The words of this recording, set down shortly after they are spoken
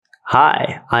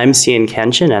Hi, I'm Cian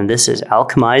Kenshin, and this is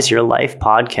Alchemize Your Life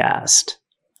podcast.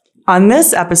 On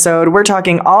this episode, we're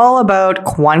talking all about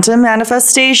quantum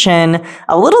manifestation,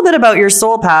 a little bit about your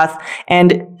soul path,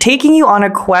 and taking you on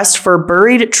a quest for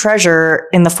buried treasure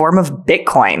in the form of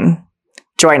Bitcoin.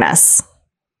 Join us.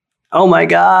 Oh my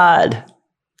God,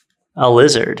 a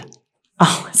lizard.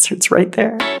 Oh, lizard's right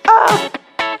there.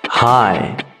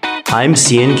 Hi, I'm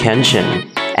Cian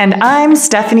Kenshin. And I'm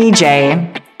Stephanie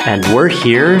J. And we're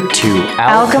here to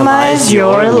alchemize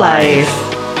your life.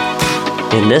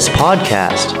 In this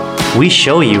podcast, we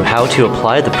show you how to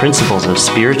apply the principles of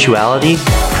spirituality,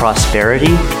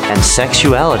 prosperity, and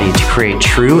sexuality to create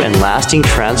true and lasting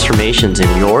transformations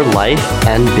in your life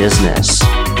and business.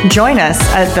 Join us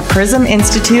at the Prism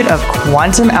Institute of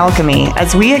Quantum Alchemy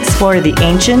as we explore the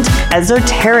ancient,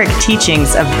 esoteric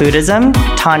teachings of Buddhism,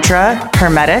 Tantra,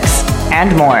 Hermetics,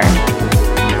 and more.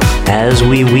 As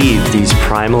we weave these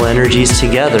primal energies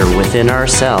together within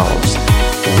ourselves,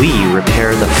 we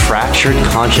repair the fractured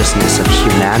consciousness of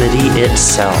humanity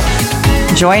itself.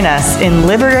 Join us in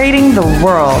liberating the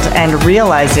world and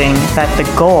realizing that the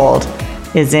gold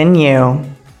is in you.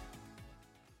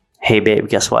 Hey babe,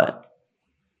 guess what?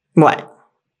 What?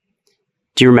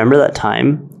 Do you remember that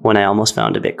time when I almost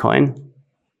found a Bitcoin?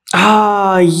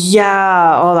 Oh,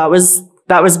 yeah. Oh,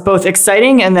 that was both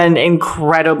exciting and then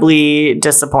incredibly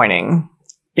disappointing.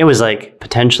 It was like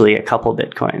potentially a couple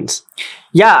Bitcoins.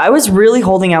 Yeah, I was really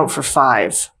holding out for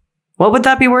 5. What would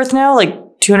that be worth now? Like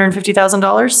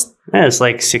 $250,000? Yeah, it's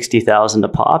like 60,000 a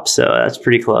pop, so that's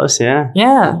pretty close, yeah.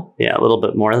 Yeah. Yeah, a little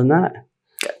bit more than that.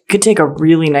 Could take a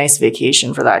really nice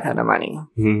vacation for that kind of money.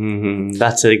 Mm-hmm.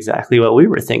 That's exactly what we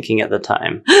were thinking at the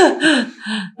time.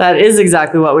 That is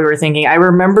exactly what we were thinking. I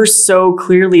remember so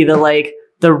clearly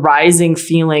the rising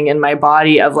feeling in my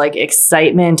body of like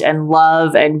excitement and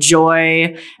love and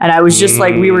joy. And I was just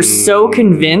like, we were so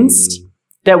convinced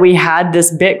that we had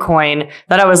this Bitcoin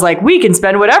that I was like, we can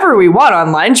spend whatever we want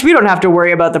on lunch. We don't have to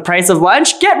worry about the price of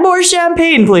lunch. Get more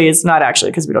champagne, please. Not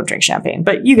actually, because we don't drink champagne,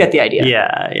 but you get the idea.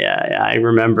 Yeah. I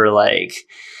remember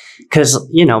because,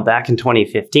 back in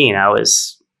 2015,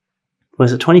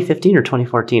 was it 2015 or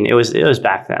 2014? It was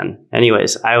back then.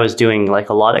 Anyways, I was doing like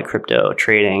a lot of crypto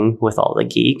trading with all the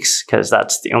geeks because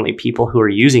that's the only people who were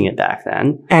using it back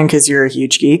then. And because you're a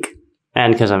huge geek.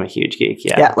 And because I'm a huge geek,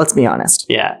 yeah. Yeah, let's be honest.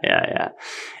 Yeah.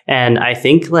 And I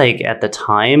think like at the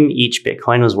time, each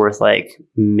Bitcoin was worth like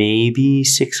maybe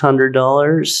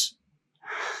 $600.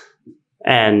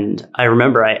 And I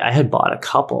remember I had bought a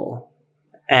couple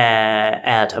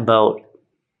at about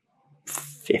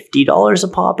 $50 a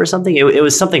pop or something. It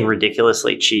was something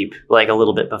ridiculously cheap, like a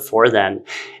little bit before then.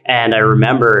 And I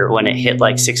remember when it hit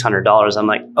like $600, I'm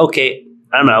like, okay,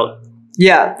 I'm out.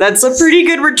 Yeah, that's a pretty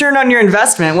good return on your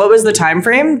investment. What was the time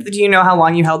frame? Do you know how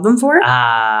long you held them for?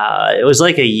 It was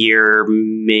like a year,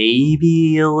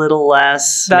 maybe a little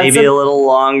less, maybe a little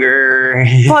longer.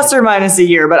 Plus or minus a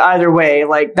year, but either way,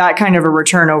 like that kind of a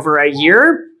return over a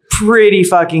year, pretty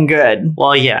fucking good.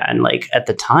 Well, yeah, and like at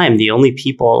the time, the only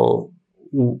people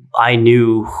I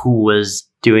knew who was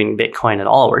doing Bitcoin at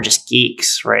all were just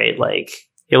geeks, right? Like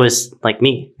it was like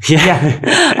me.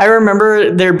 Yeah. I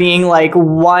remember there being like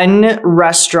one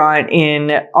restaurant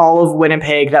in all of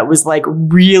Winnipeg that was like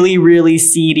really, really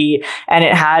seedy. And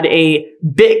it had a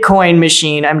Bitcoin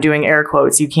machine. I'm doing air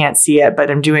quotes. You can't see it, but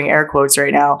I'm doing air quotes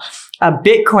right now. A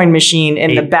Bitcoin machine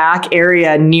in the back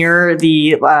area near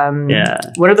the,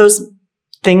 what are those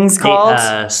things called?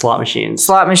 Slot machines.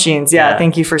 Slot machines. Yeah.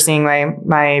 Thank you for seeing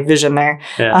my vision there.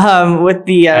 Yeah. With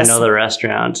the I know the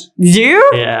restaurant. Do you?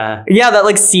 Yeah. Yeah, that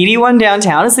like seedy one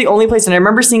downtown. It's the only place. And I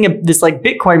remember seeing this like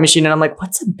Bitcoin machine and I'm like,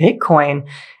 what's a Bitcoin?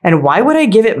 And why would I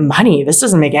give it money? This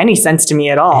doesn't make any sense to me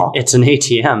at all. It's an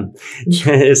ATM.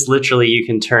 It's literally you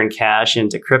can turn cash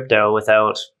into crypto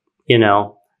without,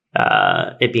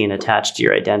 it being attached to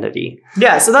your identity.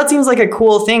 Yeah. So that seems like a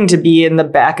cool thing to be in the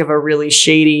back of a really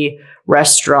shady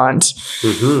restaurant.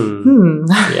 Mm-hmm.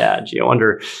 Yeah. Gee, I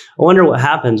wonder what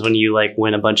happens when you like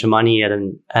win a bunch of money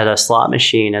at a slot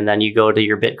machine, and then you go to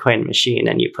your Bitcoin machine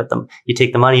and you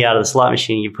take the money out of the slot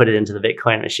machine, you put it into the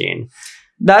Bitcoin machine.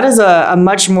 That is a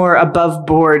much more above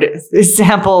board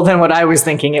sample than what I was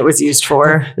thinking it was used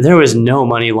for. There was no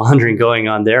money laundering going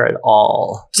on there at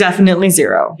all. Definitely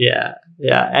zero. Yeah.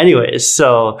 Anyways,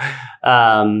 so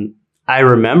I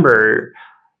remember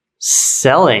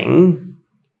selling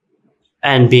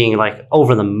and being like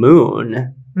over the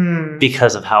moon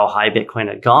because of how high Bitcoin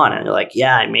had gone. And you're like,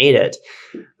 yeah, I made it.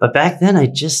 But back then I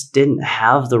just didn't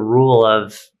have the rule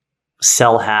of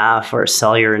sell half or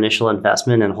sell your initial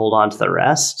investment and hold on to the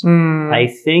rest. I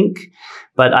think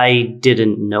But I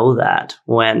didn't know that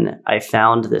when I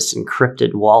found this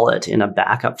encrypted wallet in a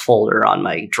backup folder on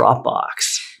my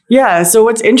Dropbox. Yeah. So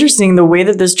what's interesting, the way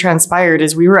that this transpired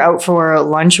is we were out for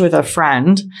lunch with a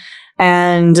friend,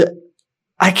 and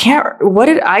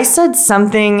I said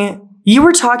something. You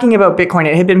were talking about Bitcoin.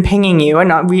 It had been pinging you,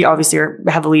 and we obviously are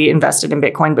heavily invested in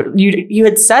Bitcoin, but you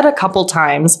had said a couple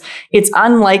times, it's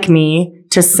unlike me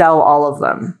to sell all of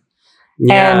them.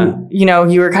 Yeah. And,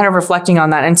 you were kind of reflecting on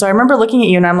that. And so I remember looking at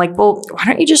you and I'm like, well, why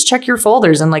don't you just check your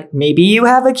folders? And like, maybe you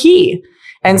have a key.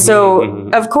 And so,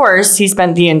 of course, he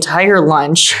spent the entire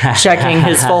lunch checking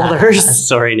his folders.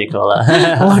 Sorry, Nicola.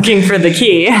 Looking for the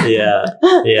key. Yeah.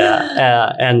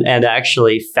 And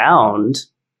actually found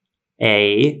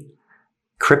a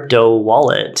crypto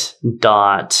wallet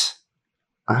I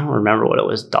don't remember what it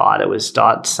was. It was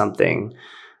dot something.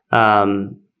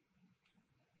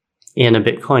 In a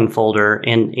Bitcoin folder,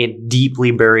 and it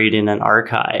deeply buried in an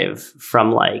archive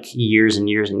from like years and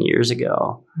years and years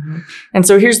ago. Mm-hmm. And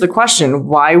so here's the question.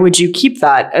 Why would you keep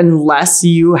that unless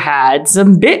you had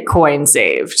some Bitcoin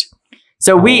saved?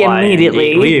 So we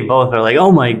both are like,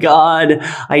 oh my God,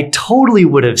 I totally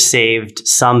would have saved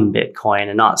some Bitcoin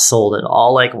and not sold it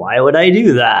all. Like, why would I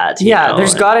do that?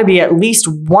 There's got to be at least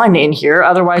one in here.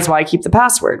 Otherwise, why keep the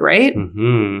password, right?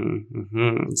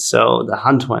 So the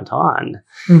hunt went on.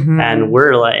 And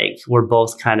we're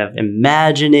both kind of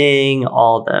imagining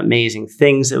all the amazing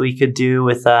things that we could do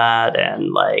with that.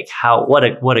 And like what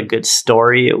a good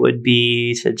story it would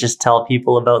be to just tell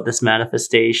people about this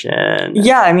manifestation.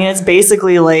 Yeah. I mean, it's basically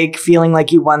like feeling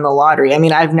like you won the lottery. I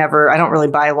mean, I don't really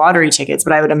buy lottery tickets,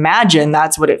 but I would imagine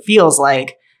that's what it feels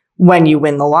like when you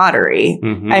win the lottery.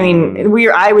 I mean,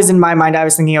 I was in my mind, I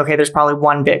was thinking, okay, there's probably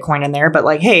one Bitcoin in there, but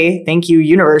like, hey, thank you,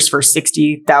 universe, for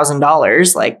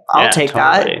 $60,000. Like, I'll take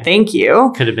that. Thank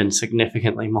you. Could have been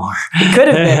significantly more. It could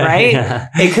have been, right? Yeah.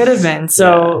 It could have been.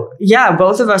 So yeah,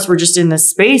 both of us were just in this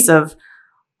space of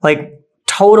like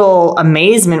total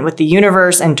amazement with the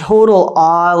universe and total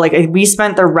awe. Like we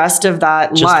spent the rest of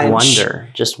that lunch.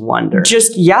 Just wonder.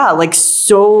 Like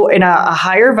so in a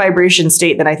higher vibration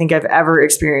state than I think I've ever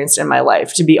experienced in my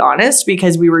life, to be honest,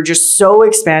 because we were just so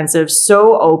expansive,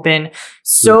 so open,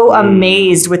 so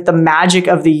amazed with the magic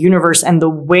of the universe and the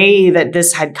way that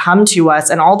this had come to us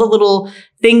and all the little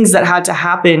things that had to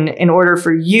happen in order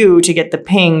for you to get the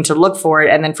ping to look for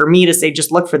it. And then for me to say,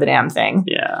 just look for the damn thing.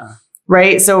 Yeah.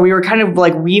 Right. So we were kind of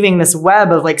like weaving this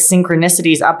web of like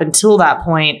synchronicities up until that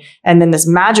point, and then this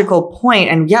magical point.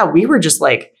 And yeah, we were just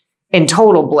like in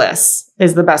total bliss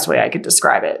is the best way I could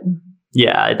describe it.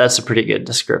 Yeah, that's a pretty good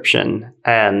description.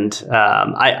 And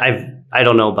I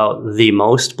don't know about the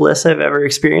most bliss I've ever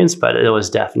experienced, but it was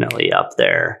definitely up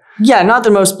there. Yeah, not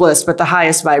the most bliss, but the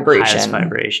highest vibration. Highest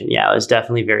vibration. Yeah, it was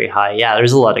definitely very high. Yeah,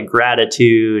 there's a lot of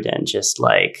gratitude and just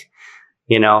like,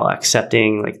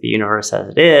 accepting like the universe as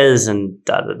it is and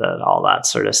all that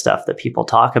sort of stuff that people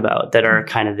talk about that are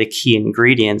kind of the key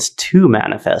ingredients to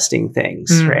manifesting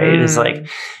things, right? It's like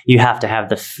you have to have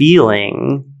the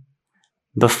feeling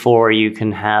before you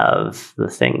can have the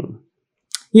thing.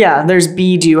 Yeah, there's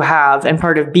be, do, have, and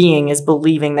part of being is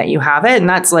believing that you have it. And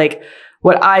that's like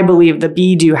what I believe the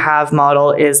be, do, have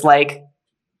model is like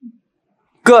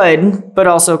good, but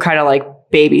also kind of like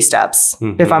baby steps,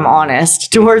 if I'm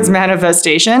honest, towards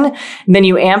manifestation. And then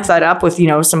you amp that up with,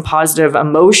 some positive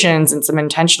emotions and some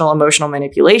intentional emotional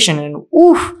manipulation. And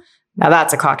now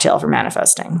that's a cocktail for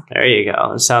manifesting. There you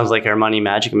go. It sounds like our money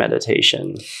magic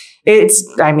meditation. It's,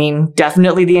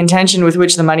 definitely the intention with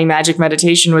which the money magic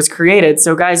meditation was created.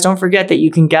 So guys, don't forget that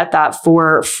you can get that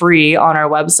for free on our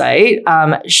website.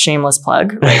 Shameless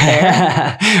plug right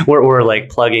there. We're like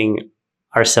plugging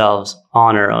ourselves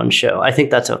on our own show. I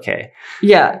think that's okay.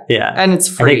 Yeah. Yeah. And it's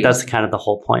free. I think that's kind of the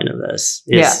whole point of this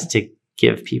is to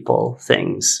give people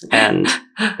things and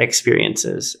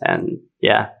experiences. And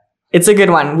it's a good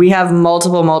one. We have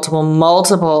multiple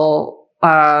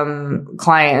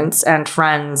clients and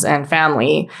friends and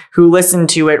family who listen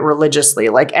to it religiously,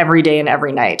 like every day and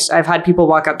every night. I've had people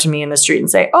walk up to me in the street and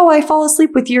say, "Oh, I fall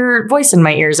asleep with your voice in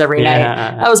my ears every night."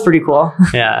 That was pretty cool.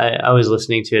 Yeah, I was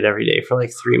listening to it every day for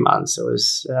like 3 months. It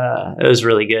was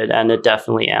really good, and it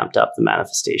definitely amped up the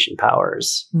manifestation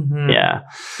powers. Yeah.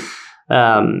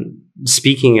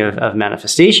 Speaking of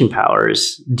manifestation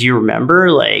powers, do you remember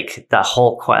like the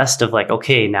whole quest of like,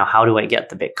 okay, now how do I get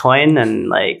the Bitcoin and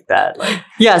like that? Like,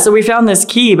 yeah. So we found this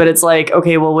key, but it's like,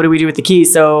 okay, well, what do we do with the key?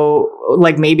 So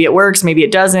like maybe it works, maybe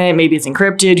it doesn't, maybe it's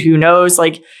encrypted, who knows?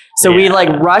 Like, so we like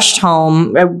rushed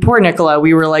home. Poor Nicola,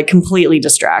 we were like completely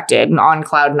distracted and on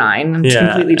cloud nine,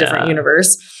 completely different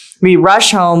universe. We rush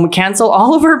home, cancel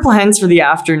all of our plans for the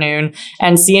afternoon,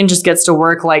 and Cian just gets to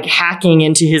work like hacking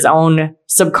into his own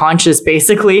subconscious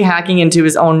basically hacking into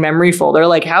his own memory folder.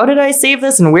 Like, how did I save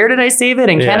this and where did I save it?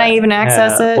 And can I even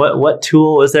access it? What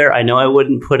tool was there? I know I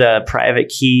wouldn't put a private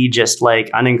key just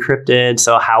like unencrypted.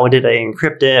 So how did I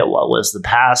encrypt it? What was the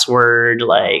password?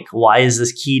 Like, why is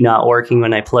this key not working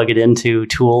when I plug it into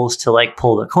tools to like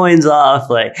pull the coins off?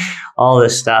 Like all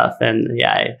this stuff. And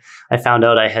I found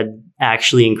out I had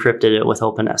actually encrypted it with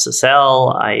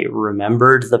OpenSSL. I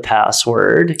remembered the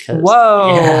password.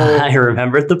 Whoa. Yeah, I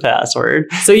remembered the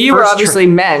password. So you were obviously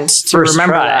meant to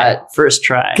remember that. First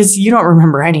try. Because you don't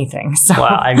remember anything. So.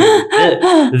 Well, I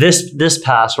mean, this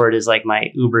password is like my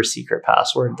uber secret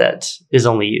password that is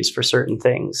only used for certain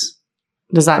things.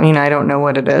 Does that mean I don't know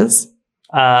what it is?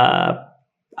 I'm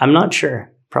not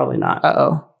sure. Probably not.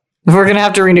 Uh-oh. We're going to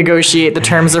have to renegotiate the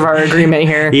terms of our agreement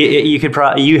here. You could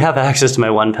you have access to my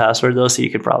 1Password though, so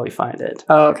you could probably find it.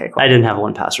 Oh, okay, cool. I didn't have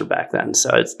 1Password back then, so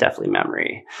it's definitely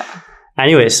memory.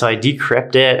 Anyway, so I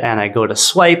decrypt it and I go to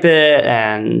swipe it,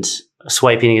 and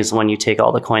swiping is when you take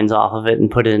all the coins off of it and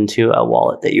put it into a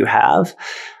wallet that you have.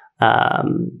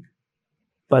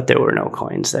 But there were no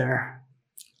coins there.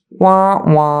 Wah,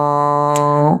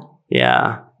 wah.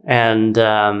 Yeah. And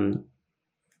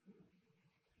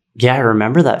I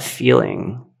remember that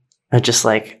feeling of just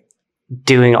like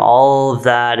doing all of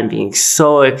that and being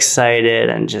so excited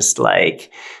and just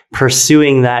like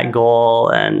pursuing that goal,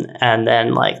 and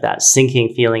then like that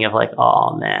sinking feeling of like,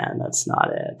 oh man, that's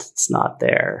not it. It's not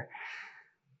there.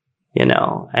 You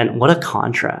know, and what a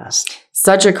contrast.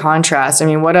 Such a contrast. I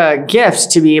mean, what a gift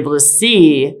to be able to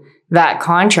see that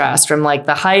contrast from like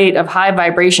the height of high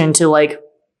vibration to like,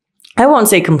 I won't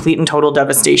say complete and total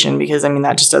devastation, because I mean,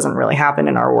 that just doesn't really happen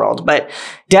in our world, but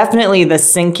definitely the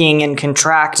sinking and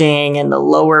contracting and the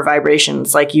lower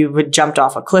vibrations, like you would jumped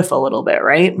off a cliff a little bit,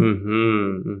 right?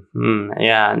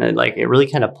 Yeah. And it really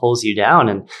kind of pulls you down.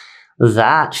 And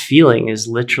that feeling is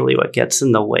literally what gets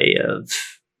in the way of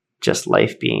just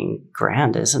life being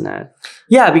grand, isn't it?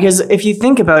 Yeah, because if you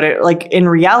think about it, like in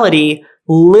reality,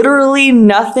 literally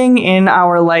nothing in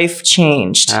our life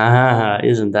changed.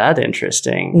 Isn't that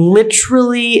interesting?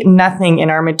 Literally nothing in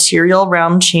our material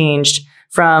realm changed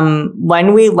from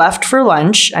when we left for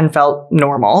lunch and felt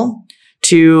normal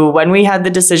to when we had the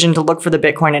decision to look for the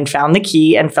Bitcoin and found the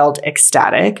key and felt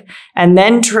ecstatic, and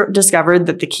then discovered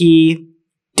that the key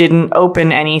didn't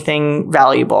open anything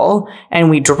valuable and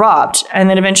we dropped, and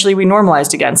then eventually we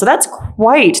normalized again. So that's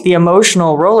quite the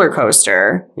emotional roller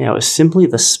coaster. Yeah, it was simply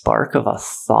the spark of a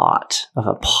thought, of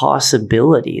a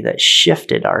possibility that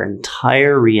shifted our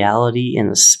entire reality in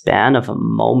the span of a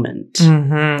moment.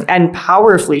 And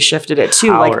powerfully shifted it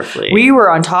too. Powerfully. Like we were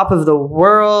on top of the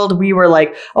world. We were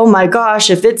like, oh my gosh,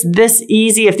 if it's this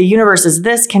easy, if the universe is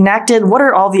this connected, what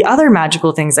are all the other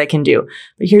magical things I can do?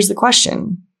 But here's the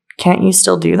question. Can't you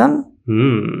still do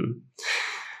them?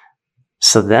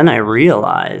 So then I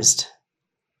realized,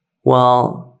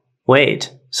 well,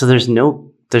 wait, so there's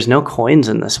no coins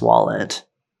in this wallet,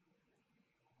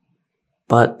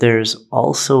 but there's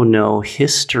also no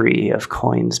history of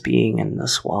coins being in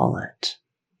this wallet.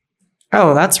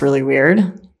 Oh, that's really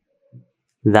weird.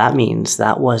 That means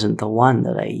that wasn't the one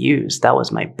that I used. That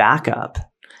was my backup.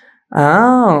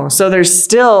 Oh, so there's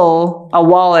still a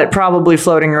wallet probably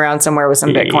floating around somewhere with some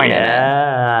Bitcoin in it.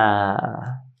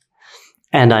 Yeah.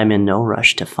 And I'm in no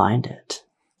rush to find it.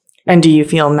 And do you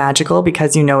feel magical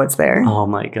because you know it's there? Oh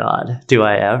my God. Do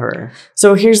I ever?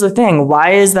 So here's the thing.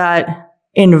 Why is that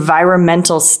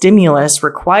environmental stimulus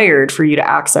required for you to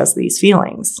access these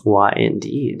feelings? Why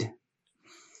indeed?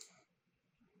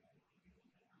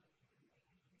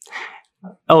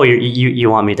 Oh, you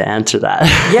want me to answer that?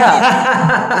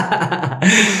 Yeah.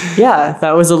 Yeah,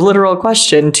 that was a literal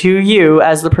question to you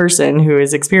as the person who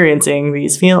is experiencing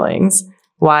these feelings.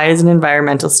 Why is an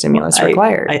environmental stimulus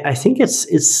required? I think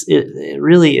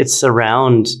it's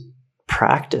around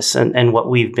practice and what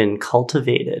we've been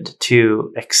cultivated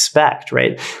to expect,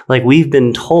 right? Like we've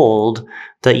been told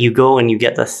that you go and you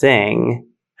get the thing,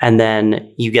 and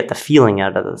then you get the feeling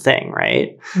out of the thing,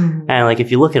 right? And like, if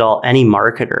you look at any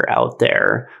marketer out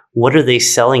there, what are they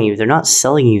selling you? They're not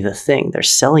selling you the thing. They're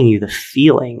selling you the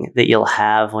feeling that you'll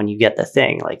have when you get the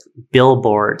thing. Like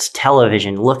billboards,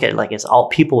 television, look at like, it's all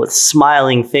people with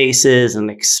smiling faces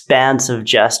and expansive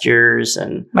gestures.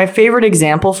 And my favorite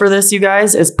example for this, you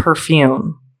guys, is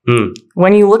perfume.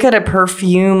 When you look at a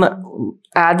perfume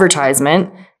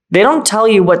advertisement, they don't tell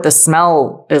you what the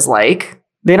smell is like.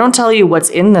 They don't tell you what's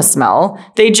in the smell.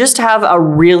 They just have a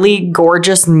really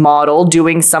gorgeous model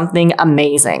doing something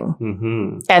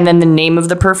amazing. And then the name of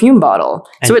the perfume bottle.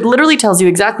 So it literally tells you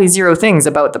exactly 0 things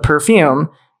about the perfume,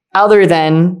 other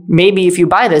than maybe if you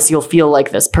buy this, you'll feel like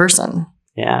this person.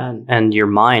 Yeah. And your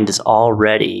mind is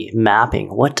already mapping,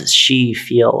 what does she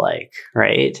feel like,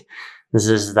 right? This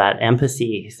is that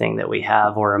empathy thing that we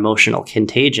have, or emotional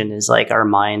contagion, is like our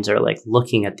minds are like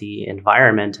looking at the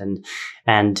environment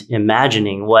and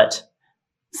imagining what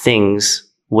things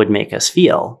would make us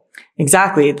feel.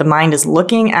 Exactly. The mind is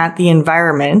looking at the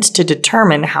environment to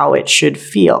determine how it should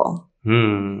feel.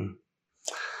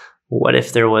 What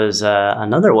if there was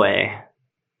another way?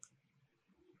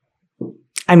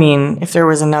 I mean, if there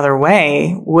was another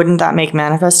way, wouldn't that make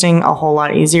manifesting a whole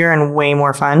lot easier and way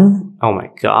more fun? Oh my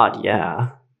God, yeah.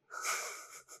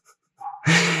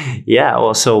 Yeah,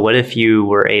 well, so what if you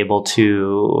were able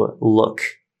to look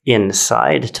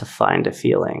inside to find a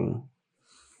feeling?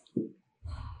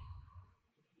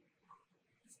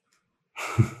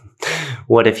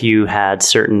 What if you had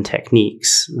certain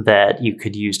techniques that you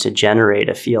could use to generate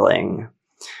a feeling?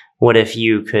 What if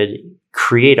you could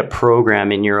create a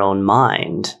program in your own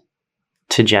mind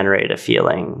to generate a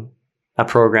feeling? A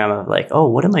program of like, oh,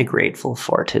 what am I grateful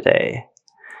for today?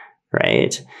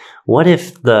 Right? What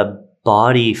if the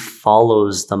body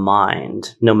follows the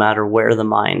mind no matter where the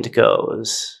mind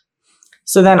goes?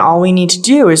 So then all we need to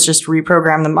do is just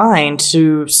reprogram the mind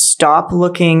to stop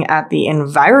looking at the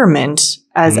environment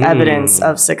as evidence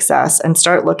of success and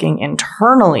start looking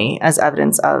internally as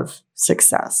evidence of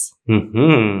success.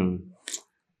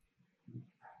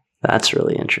 That's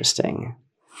really interesting.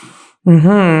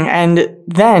 And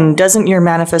then doesn't your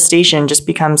manifestation just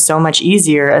become so much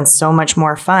easier and so much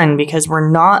more fun because we're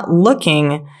not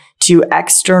looking to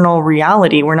external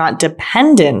reality. We're not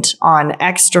dependent on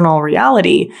external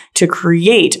reality to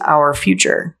create our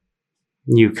future.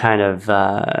 You kind of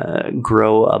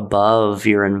grow above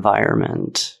your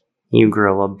environment. You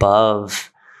grow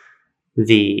above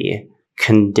the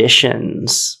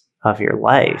conditions of your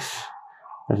life.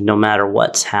 Of no matter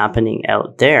what's happening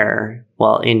out there,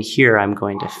 well, in here, I'm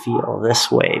going to feel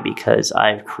this way because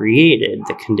I've created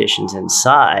the conditions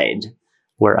inside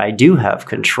where I do have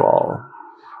control.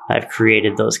 I've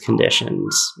created those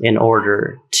conditions in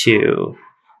order to...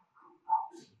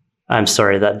 I'm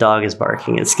sorry, that dog is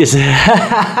barking. It's because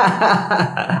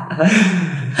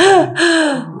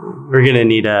we're going to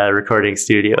need a recording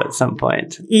studio at some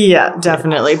point. Yeah,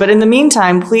 definitely. But in the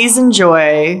meantime, please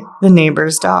enjoy the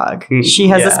neighbor's dog. She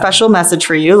has a special message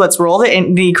for you. Let's roll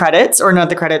the credits, or not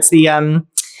the credits, the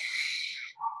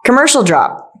commercial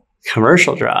drop.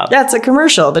 Commercial drop. That's a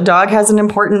commercial. The dog has an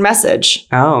important message.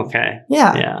 Oh, okay.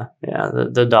 Yeah.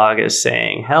 The dog is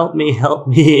saying, "Help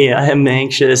me! I'm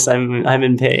anxious. I'm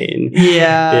in pain."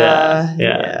 Yeah.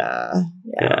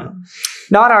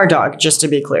 Not our dog, just to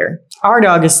be clear. Our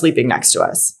dog is sleeping next to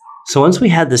us. So once we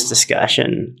had this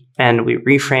discussion and we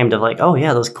reframed of like, oh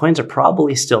yeah, those coins are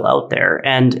probably still out there.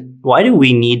 And why do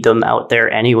we need them out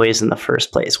there anyways in the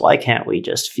first place? Why can't we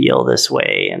just feel this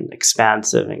way and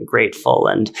expansive and grateful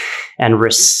and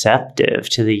receptive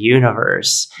to the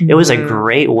universe? It was a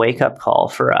great wake-up call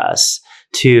for us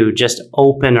to just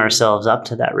open ourselves up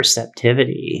to that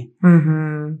receptivity.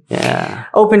 Yeah.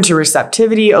 Open to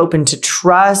receptivity, open to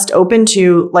trust, open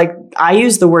to, like, I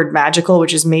use the word magical,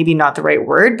 which is maybe not the right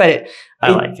word, but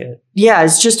I like it. Yeah,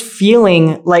 it's just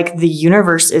feeling like the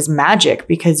universe is magic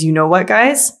because you know what,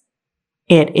 guys?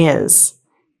 It is.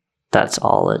 That's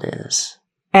all it is.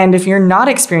 And if you're not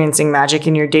experiencing magic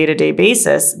in your day-to-day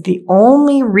basis, the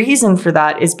only reason for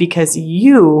that is because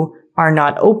you are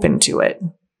not open to it.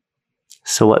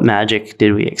 So what magic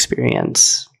did we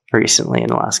experience recently in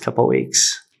the last couple of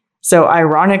weeks? So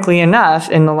ironically enough,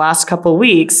 in the last couple of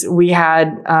weeks, we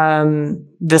had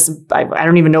this, I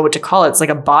don't even know what to call it. It's like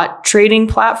a bot trading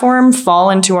platform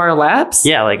fall into our laps.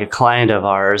 Yeah, like a client of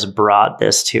ours brought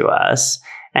this to us.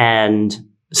 And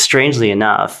strangely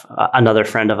enough, another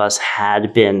friend of us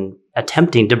had been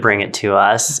attempting to bring it to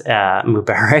us.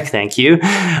 Mubarak, thank you.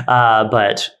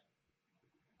 But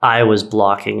I was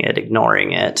blocking it,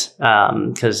 ignoring it,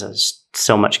 because there's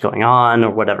so much going on,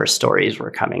 or whatever stories were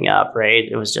coming up, right?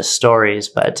 It was just stories,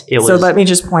 but it was... So let me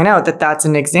just point out that that's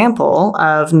an example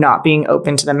of not being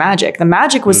open to the magic. The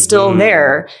magic was still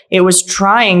there. It was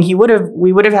trying. We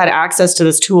would have had access to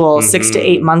this tool 6 to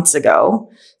 8 months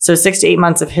ago. So 6 to 8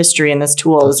 months of history in this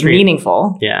tool is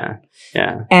meaningful. Yeah.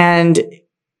 And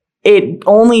it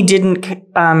only didn't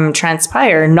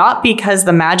transpire, not because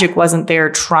the magic wasn't there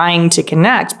trying to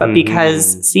connect, but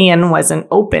because Cian wasn't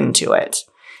open to it.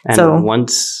 And so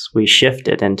once we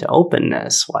shifted into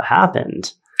openness, what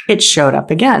happened? It showed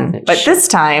up again, but this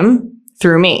time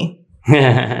through me.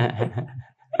 Yeah.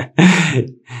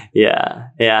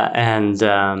 And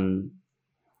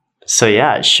so,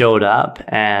 it showed up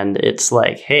and it's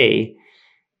like, hey,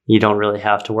 You don't really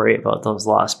have to worry about those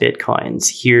lost Bitcoins.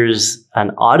 Here's an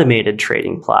automated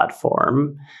trading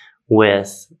platform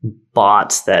with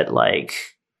bots that like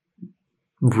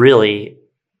really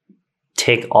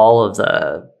take all of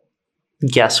the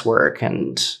guesswork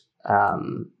and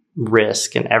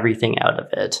risk and everything out of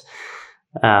it.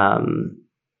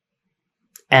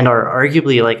 And are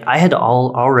arguably like I had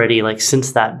already like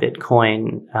since that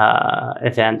Bitcoin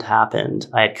event happened,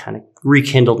 I had kind of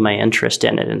rekindled my interest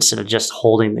in it instead of just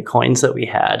holding the coins that we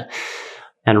had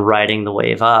and riding the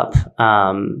wave up.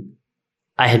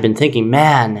 I had been thinking,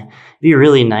 man, it'd be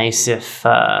really nice if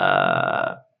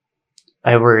I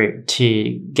were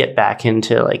to get back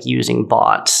into like using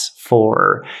bots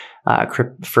for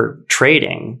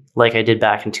trading, like I did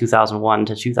back in 2001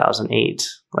 to 2008.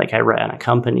 Like I ran a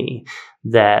company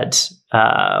that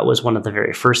was one of the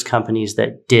very first companies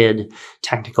that did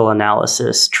technical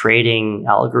analysis trading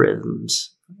algorithms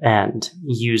and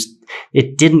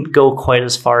it didn't go quite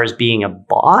as far as being a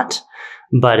bot,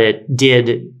 but it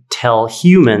did tell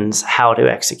humans how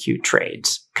to execute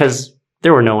trades because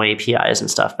there were no APIs and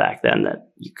stuff back then that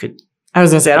you could. I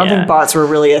was going to say, I don't think bots were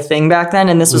really a thing back then.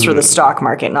 And this was for the stock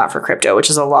market, not for crypto, which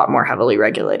is a lot more heavily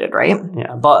regulated, right?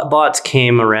 Yeah. Bots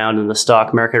came around in the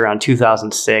stock market around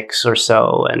 2006 or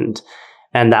so. And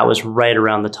that was right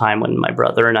around the time when my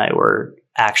brother and I were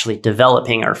actually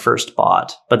developing our first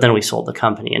bot. But then we sold the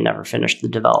company and never finished the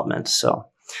development. So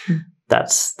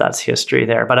that's history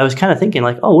there. But I was kind of thinking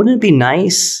like, oh, wouldn't it be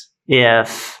nice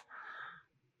if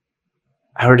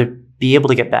I were to be able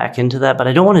to get back into that, but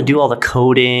I don't want to do all the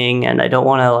coding and I don't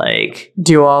want to like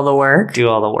do all the work.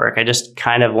 I just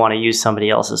kind of want to use somebody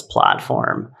else's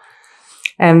platform.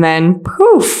 And then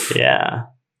poof. Yeah.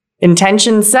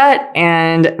 Intention set,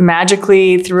 and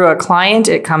magically through a client,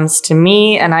 it comes to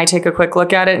me and I take a quick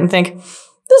look at it and think,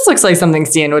 this looks like something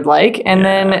Stian would like. And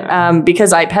then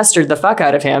because I pestered the fuck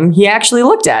out of him, he actually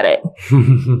looked at it.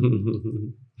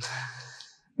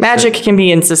 Magic can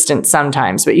be insistent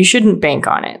sometimes, but you shouldn't bank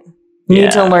on it. You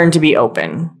need to learn to be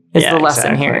open is the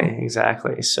lesson here.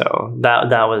 Exactly. So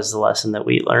that was the lesson that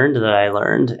I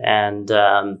learned. And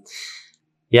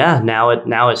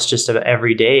now it's just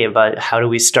every day about how do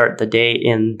we start the day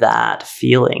in that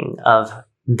feeling of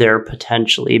there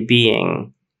potentially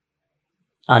being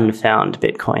unfound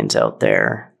Bitcoins out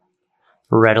there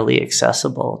readily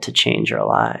accessible to change our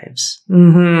lives.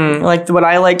 Mm-hmm. Like what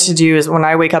I like to do is when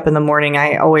I wake up in the morning,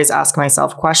 I always ask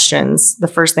myself questions. The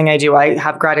first thing I do, I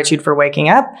have gratitude for waking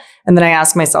up. And then I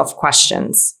ask myself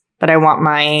questions that I want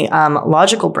my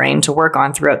logical brain to work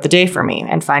on throughout the day for me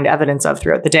and find evidence of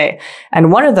throughout the day.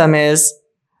 And one of them is,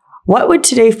 what would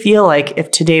today feel like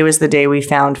if today was the day we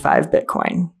found 5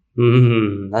 Bitcoin?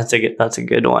 Mm-hmm. That's a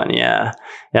good one. Yeah.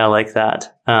 Yeah. I like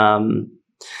that.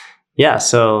 Yeah,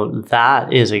 so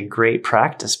that is a great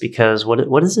practice because what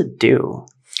does it do?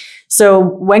 So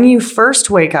when you first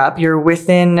wake up, you're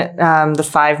within the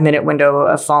 5-minute window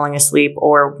of falling asleep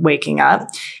or waking up.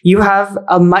 You have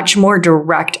a much more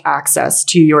direct access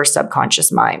to your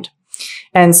subconscious mind.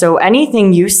 And so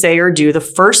anything you say or do, the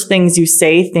first things you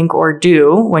say, think, or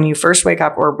do when you first wake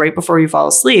up or right before you fall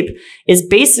asleep is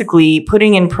basically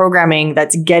putting in programming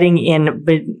that's getting in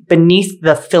beneath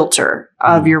the filter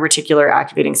of your reticular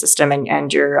activating system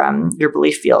and your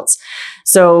belief fields.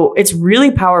 So it's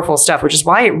really powerful stuff, which is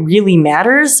why it really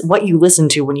matters what you listen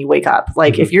to when you wake up.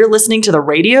 Like if you're listening to the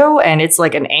radio and it's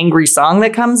like an angry song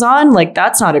that comes on, like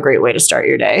that's not a great way to start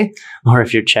your day. Or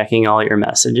if you're checking all your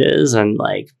messages and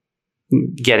like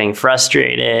getting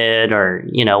frustrated or,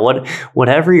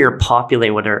 whatever you're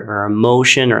populating, whatever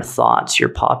emotion or thoughts you're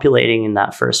populating in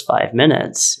that first 5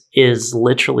 minutes is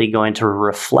literally going to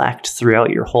reflect throughout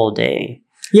your whole day.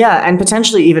 Yeah. And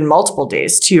potentially even multiple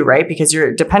days too, right? Because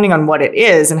you're depending on what it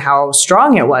is and how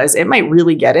strong it was, it might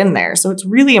really get in there. So it's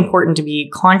really important to be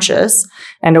conscious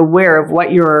and aware of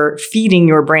what you're feeding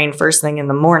your brain first thing in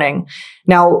the morning.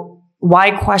 Now,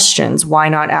 why questions? Why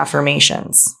not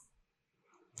affirmations?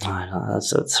 I know,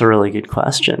 that's a really good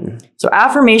question. So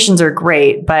affirmations are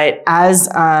great, but as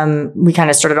we kind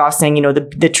of started off saying,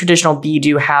 the traditional be,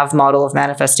 do, have model of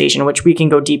manifestation, which we can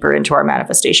go deeper into our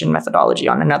manifestation methodology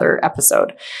on another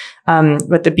episode.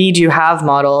 But the be, do, have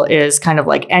model is kind of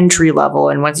like entry level.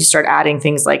 And once you start adding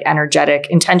things like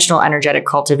intentional energetic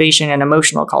cultivation and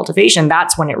emotional cultivation,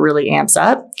 that's when it really amps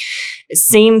up.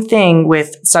 Same thing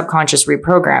with subconscious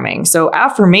reprogramming. So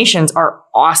affirmations are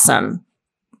awesome.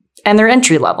 And they're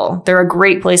entry level. They're a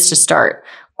great place to start.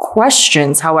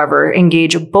 Questions, however,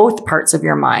 engage both parts of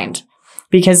your mind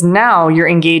because now you're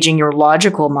engaging your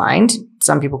logical mind.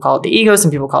 Some people call it the ego. Some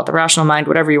people call it the rational mind,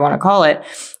 whatever you want to call it,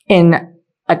 in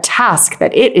a task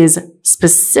that it is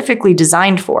specifically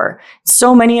designed for.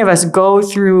 So many of us go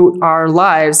through our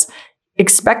lives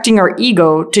expecting our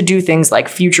ego to do things like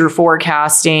future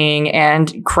forecasting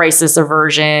and crisis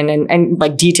aversion and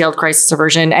like detailed crisis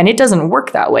aversion. And it doesn't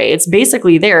work that way. It's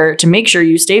basically there to make sure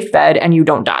you stay fed and you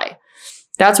don't die.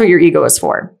 That's what your ego is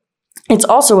for. It's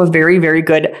also a very, very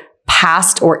good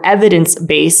past or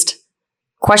evidence-based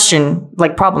question,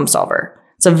 like problem solver.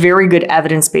 It's a very good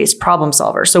evidence-based problem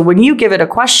solver. So when you give it a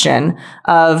question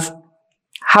of,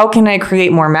 how can I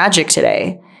create more magic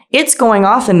today? It's going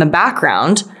off in the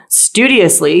background,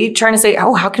 studiously trying to say,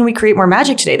 oh, how can we create more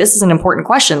magic today? This is an important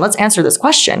question. Let's answer this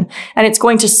question. And it's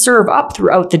going to serve up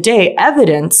throughout the day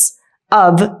evidence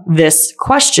of this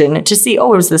question to see,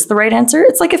 oh, is this the right answer?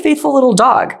 It's like a faithful little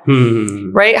dog,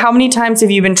 right? How many times have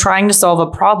you been trying to solve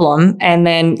a problem and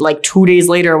then like 2 days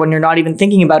later when you're not even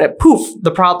thinking about it, poof,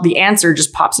 the answer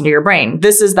just pops into your brain.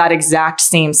 This is that exact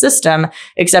same system,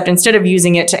 except instead of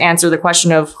using it to answer the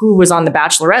question of who was on The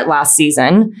Bachelorette last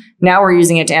season, now we're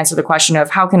using it to answer the question of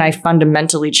how can I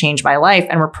fundamentally change my life?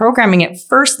 And we're programming it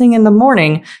first thing in the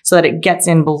morning so that it gets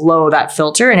in below that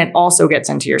filter and it also gets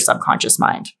into your subconscious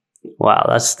mind. Wow,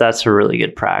 that's a really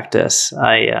good practice.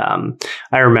 I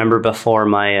remember before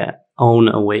my own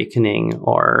awakening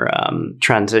or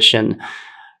transition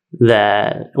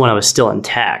that when I was still in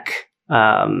tech,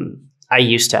 I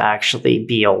used to actually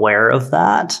be aware of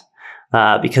that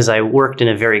because I worked in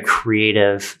a very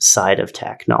creative side of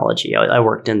technology. I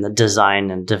worked in the design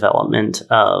and development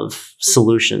of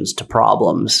solutions to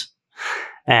problems,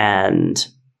 and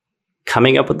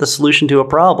coming up with the solution to a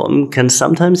problem can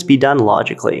sometimes be done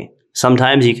logically.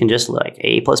 Sometimes you can just like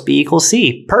A plus B equals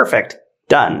C. Perfect.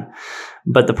 Done.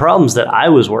 But the problems that I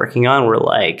was working on were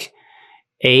like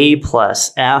A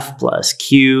plus F plus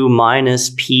Q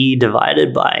minus P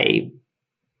divided by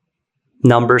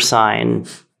number sign.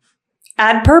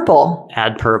 Add purple.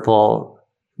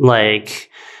 Like,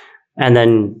 and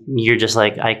then you're just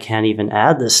like, I can't even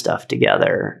add this stuff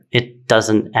together. It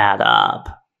doesn't add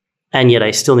up. And yet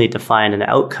I still need to find an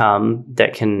outcome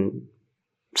that can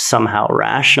somehow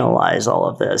rationalize all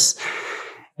of this.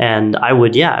 And I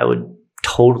would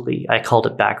totally, I called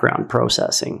it background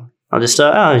processing. I'll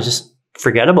just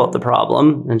forget about the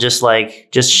problem and just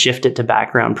shift it to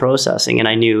background processing. And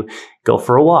I knew, go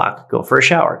for a walk, go for a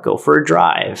shower, go for a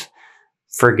drive,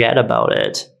 forget about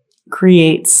it.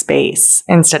 Create space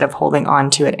instead of holding on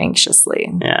to it anxiously.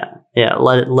 Yeah.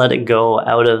 Let it go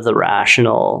out of the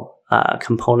rational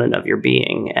component of your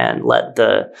being and let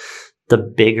the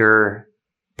bigger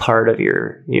part of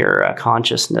your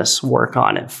consciousness work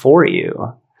on it for you.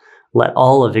 Let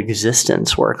all of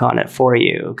existence work on it for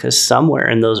you, because somewhere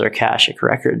in those Akashic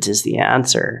records is the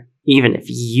answer, even if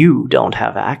you don't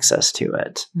have access to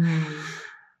it.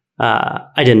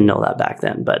 I didn't know that back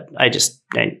then, but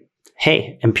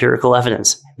hey, empirical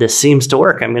evidence. This seems to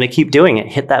work. I'm going to keep doing it.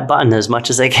 Hit that button as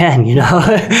much as I can,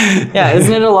 Yeah,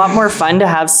 isn't it a lot more fun to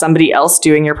have somebody else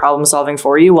doing your problem solving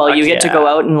for you while you get to go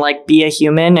out and like be a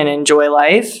human and enjoy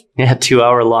life? Yeah,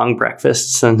 2-hour-long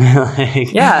breakfasts and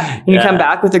you come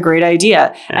back with a great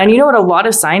idea. Yeah. And you know what? A lot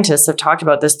of scientists have talked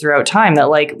about this throughout time,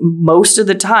 that like most of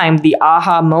the time, the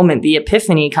aha moment, the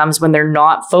epiphany comes when they're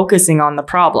not focusing on the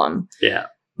problem. Yeah.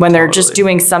 When they're just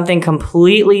doing something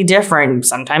completely different,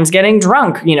 sometimes getting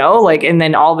drunk, and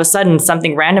then all of a sudden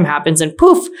something random happens and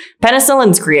poof,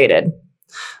 penicillin's created.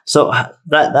 So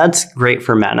that's great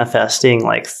for manifesting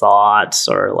like thoughts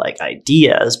or like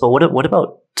ideas. But what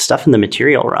about stuff in the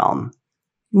material realm?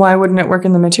 Why wouldn't it work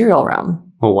in the material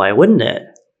realm? Well, why wouldn't it?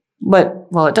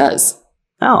 Well, it does.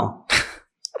 Oh.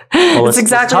 Well, it's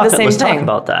exactly the same thing. Let's talk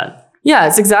about that. Yeah,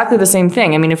 it's exactly the same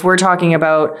thing. I mean, if we're talking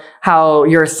about how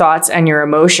your thoughts and your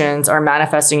emotions are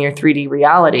manifesting your 3D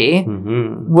reality,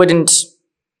 wouldn't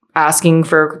asking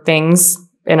for things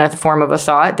in a form of a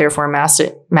thought therefore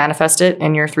manifest it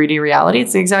in your 3D reality?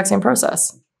 It's the exact same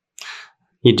process.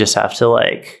 You just have to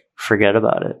like forget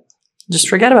about it. Just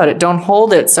forget about it. Don't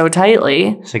hold it so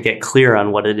tightly. So get clear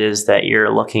on what it is that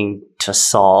you're looking to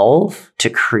solve, to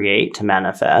create, to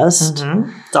manifest.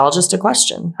 It's all just a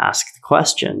question. Ask the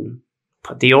question.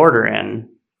 Put the order in,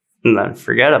 and then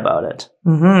forget about it.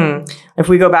 If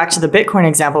we go back to the Bitcoin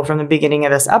example from the beginning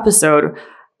of this episode,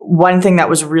 one thing that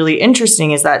was really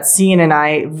interesting is that Cian and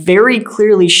I very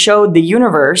clearly showed the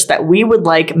universe that we would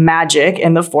like magic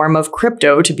in the form of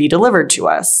crypto to be delivered to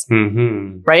us.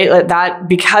 Right? That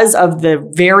because of the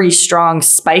very strong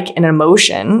spike in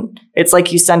emotion, it's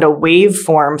like you send a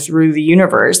waveform through the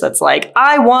universe that's like,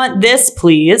 I want this,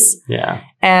 please. Yeah.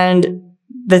 And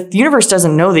the universe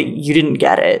doesn't know that you didn't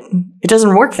get it. It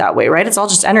doesn't work that way, right? It's all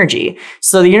just energy.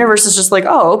 So the universe is just like,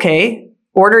 oh, okay,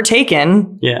 order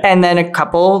taken. Yeah. And then a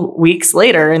couple weeks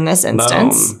later, in this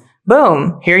instance,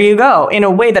 boom, here you go, in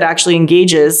a way that actually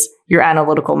engages your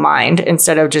analytical mind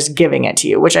instead of just giving it to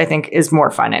you, which I think is more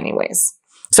fun anyways.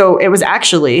 So it was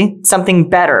actually something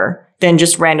better than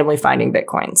just randomly finding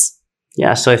Bitcoins.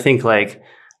 Yeah. So I think like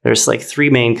there's like three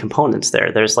main components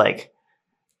there. There's like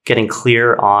getting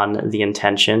clear on the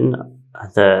intention,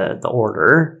 the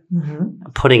order,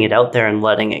 putting it out there and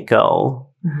letting it go.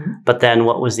 But then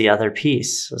what was the other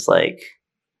piece? It was like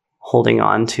holding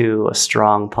on to a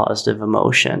strong positive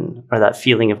emotion or that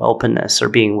feeling of openness or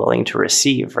being willing to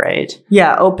receive, right?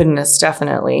 Yeah, openness,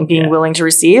 definitely. Being willing to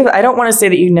receive. I don't want to say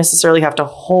that you necessarily have to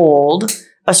hold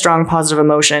a strong positive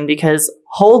emotion, because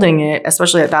holding it,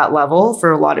 especially at that level,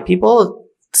 for a lot of people,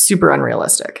 super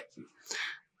unrealistic.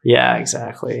 Yeah,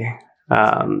 exactly.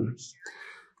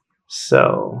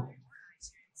 So,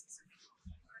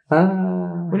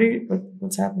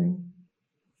 what's happening?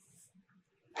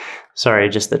 Sorry,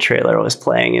 just the trailer was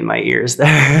playing in my ears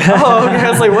there. Oh, okay. I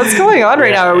was like, what's going on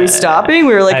right now? Are we stopping?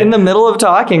 We were like in the middle of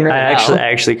talking right now. I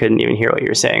actually couldn't even hear what you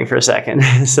were saying for a second.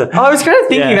 So, I was kind of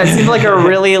thinking that seemed like a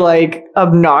really like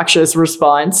obnoxious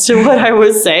response to what I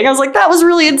was saying. I was like, that was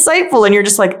really insightful. And you're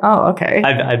just like, oh, okay.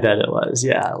 I bet it was.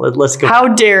 Yeah. Let's go. How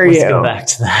dare you? Let's go back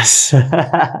to this.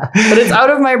 But it's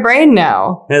out of my brain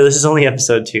now. Yeah, this is only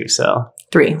episode 2, so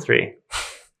 3.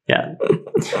 Yeah.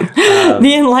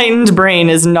 The enlightened brain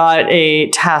is not a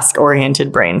task-oriented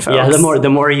brain, folks. Yeah, the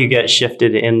more you get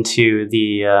shifted into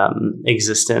the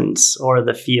existence or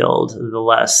the field, the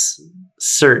less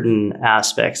certain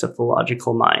aspects of the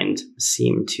logical mind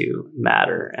seem to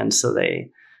matter, and so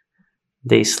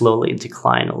they slowly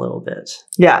decline a little bit.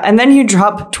 Yeah, and then you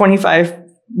drop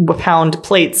 25-pound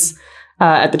plates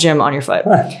at the gym on your foot.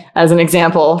 As an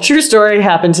example. True story,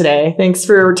 happened today. Thanks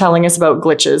for telling us about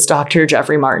glitches, Dr.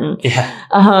 Jeffrey Martin.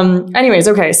 Yeah. Anyways,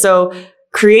 okay, so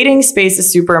creating space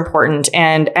is super important,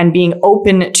 and being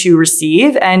open to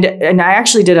receive. And I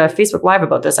actually did a Facebook Live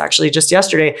about this actually just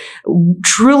yesterday.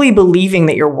 Truly believing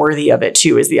that you're worthy of it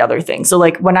too is the other thing. So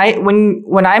like when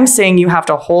I'm saying you have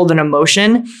to hold an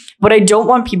emotion, what I don't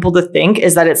want people to think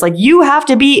is that it's like you have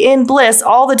to be in bliss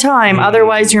all the time.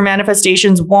 Otherwise your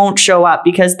manifestations won't show up,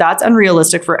 because that's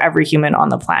unrealistic for every human on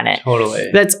the planet.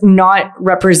 Totally. That's not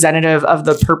representative of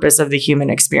the purpose of the human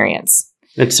experience.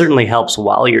 It certainly helps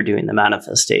while you're doing the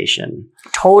manifestation.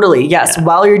 Totally. Yes. Yeah.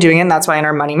 While you're doing it. And that's why in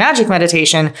our money magic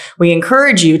meditation, we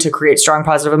encourage you to create strong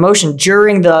positive emotion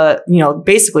during the,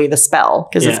 basically the spell,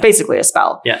 because it's basically a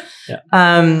spell. Yeah.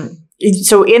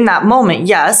 So in that moment,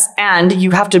 yes. And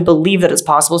you have to believe that it's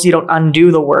possible, so you don't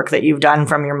undo the work that you've done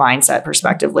from your mindset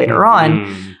perspective later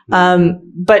on.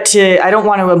 But I don't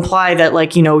want to imply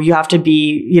that you have to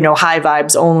be, high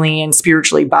vibes only and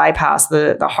spiritually bypass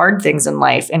the hard things in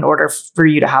life in order for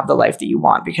you to have the life that you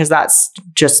want, because that's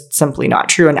just simply not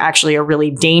true. And actually a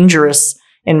really dangerous,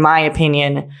 in my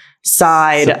opinion,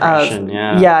 side suppression,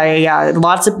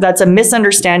 of, that's a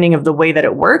misunderstanding of the way that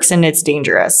it works, and it's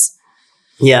dangerous.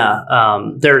 Yeah,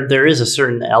 there is a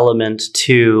certain element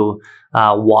to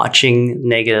watching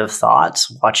negative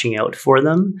thoughts, watching out for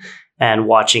them, and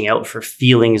watching out for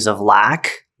feelings of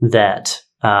lack that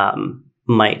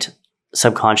might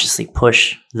subconsciously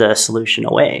push the solution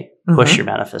away, push your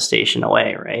manifestation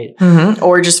away, right?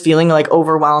 Or just feeling like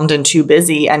overwhelmed and too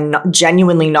busy and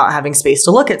genuinely not having space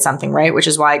to look at something, right? Which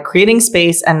is why creating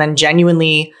space and then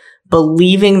genuinely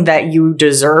believing that you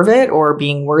deserve it or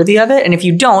being worthy of it. And if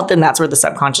you don't, then that's where the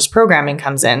subconscious programming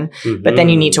comes in. But then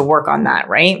you need to work on that,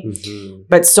 right?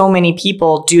 But so many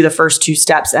people do the first 2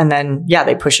 steps and then,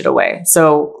 they push it away.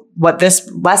 So what this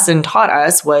lesson taught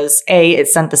us was, A, it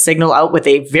sent the signal out with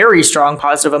a very strong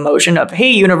positive emotion of,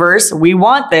 hey, universe, we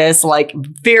want this, like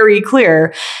very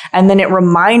clear. And then it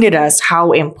reminded us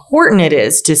how important it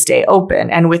is to stay open.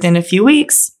 And within a few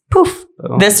weeks, poof,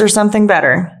 this or something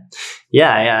better.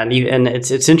 Yeah, and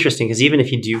it's interesting because even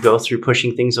if you do go through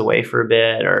pushing things away for a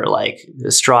bit or like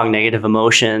strong negative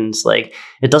emotions, like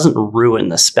it doesn't ruin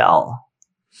the spell,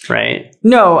 right?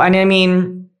 No, and I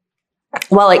mean,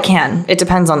 well, it can. It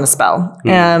depends on the spell.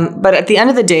 But at the end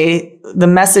of the day, the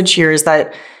message here is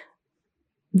that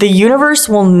the universe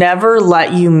will never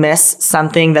let you miss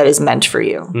something that is meant for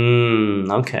you.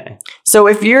 Okay. So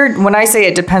when I say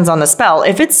it depends on the spell,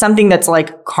 if it's something that's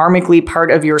like karmically part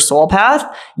of your soul path,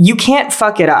 you can't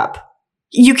fuck it up.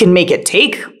 You can make it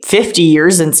take 50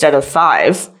 years instead of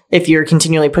 5 if you're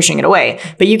continually pushing it away,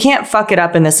 but you can't fuck it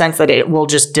up in the sense that it will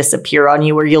just disappear on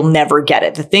you or you'll never get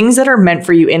it. The things that are meant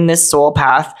for you in this soul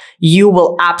path, you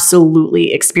will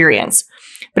absolutely experience.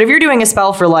 But if you're doing a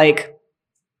spell for like,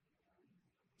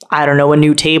 I don't know, a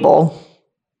new table,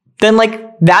 then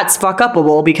like that's fuck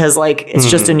upable because like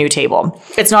it's just a new table.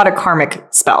 It's not a karmic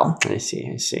spell. I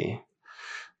see.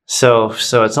 So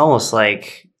it's almost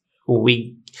like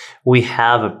we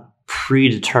have a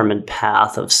predetermined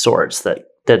path of sorts that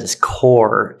is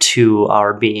core to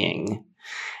our being,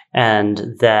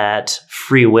 and that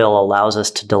free will allows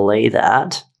us to delay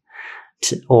that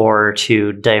or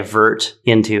to divert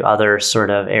into other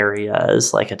sort of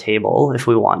areas like a table if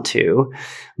we want to,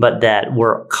 but that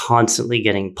we're constantly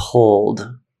getting pulled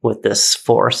with this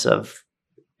force of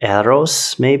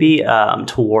eros maybe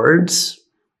towards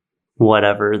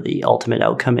whatever the ultimate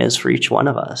outcome is for each one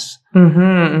of us.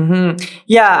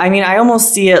 Yeah, I mean, I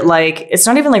almost see it like, it's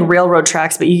not even like railroad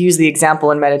tracks, but you use the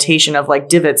example in meditation of like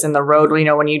divots in the road. You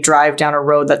know, when you drive down a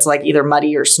road that's like either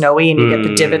muddy or snowy and you get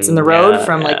the divots in the road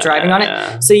from like driving on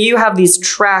it. So you have these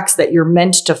tracks that you're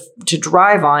meant to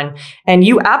drive on, and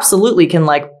you absolutely can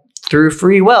like through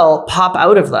free will pop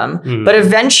out of them. But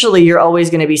eventually you're always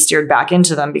going to be steered back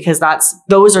into them because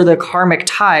those are the karmic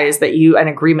ties that and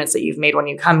agreements that you've made when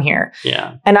you come here.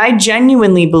 Yeah. And I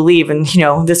genuinely believe, and you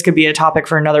know, this could be a topic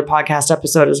for another podcast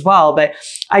episode as well, but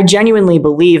I genuinely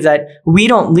believe that we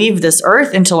don't leave this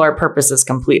earth until our purpose is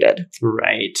completed.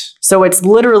 Right. So it's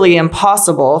literally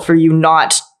impossible for you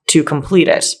not to complete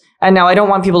it. And now I don't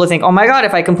want people to think, oh my God,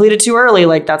 if I complete it too early,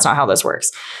 like that's not how this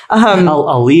works.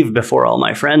 I'll leave before all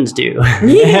my friends do.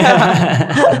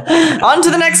 Yeah. On to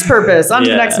the next purpose, on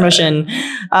to the next mission.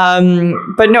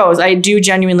 But no, I do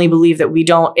genuinely believe that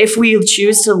if we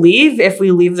choose to leave, if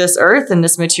we leave this earth and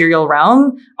this material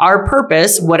realm, our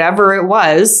purpose, whatever it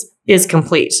was, is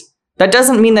complete. That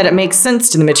doesn't mean that it makes sense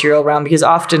to the material realm because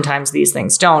oftentimes these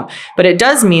things don't. But it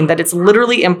does mean that it's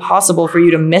literally impossible for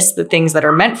you to miss the things that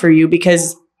are meant for you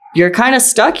because you're kind of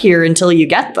stuck here until you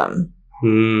get them.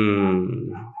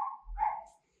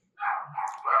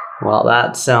 Well,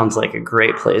 that sounds like a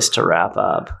great place to wrap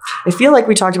up. I feel like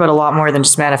we talked about a lot more than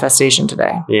just manifestation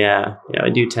today. Yeah, I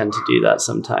do tend to do that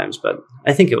sometimes, but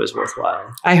I think it was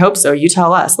worthwhile. I hope so. You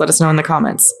tell us. Let us know in the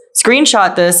comments.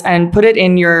 Screenshot this and put it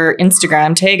in your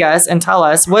Instagram. Tag us and tell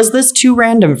us, was this too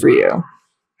random for you?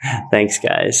 Thanks,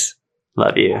 guys.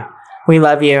 Love you. We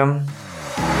love you.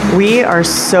 We are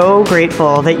so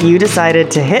grateful that you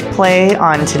decided to hit play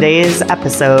on today's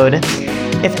episode.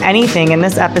 If anything in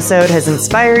this episode has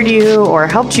inspired you or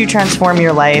helped you transform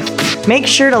your life, make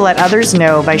sure to let others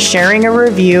know by sharing a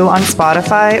review on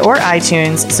Spotify or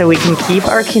iTunes so we can keep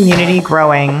our community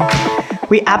growing.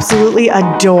 We absolutely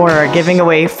adore giving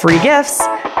away free gifts.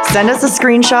 Send us a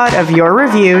screenshot of your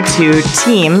review to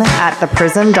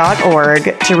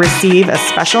team@theprism.org to receive a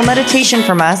special meditation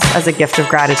from us as a gift of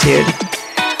gratitude.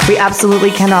 We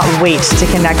absolutely cannot wait to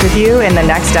connect with you in the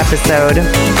next episode.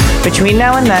 Between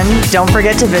now and then, don't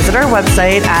forget to visit our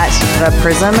website at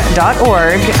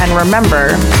theprism.org, and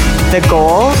remember, the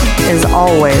goal is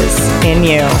always in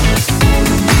you.